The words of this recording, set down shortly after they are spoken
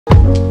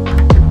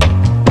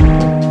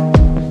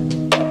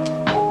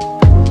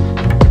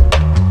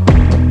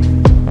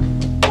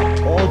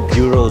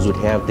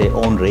have their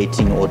own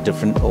rating or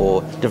different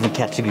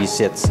category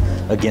sets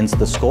against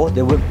the score.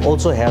 They would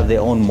also have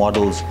their own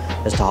models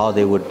as to how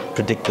they would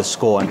predict the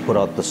score and put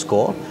out the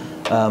score.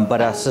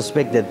 But I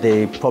suspect that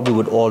they probably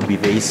would all be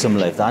very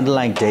similar. If the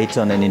underlying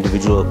data on an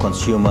individual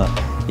consumer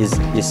is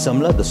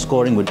similar, the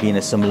scoring would be in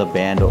a similar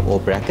band or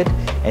bracket.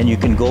 And you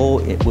can go,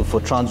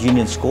 for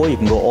TransUnion score, you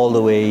can go all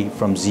the way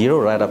from 0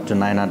 right up to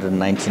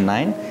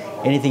 999.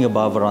 Anything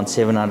above around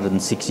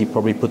 760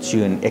 probably puts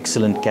you in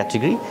excellent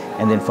category.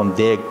 And then from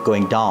there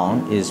going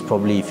down is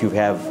probably if you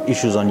have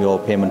issues on your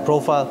payment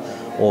profile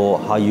or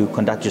how you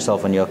conduct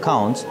yourself on your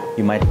accounts,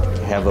 you might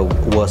have a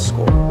worse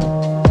score.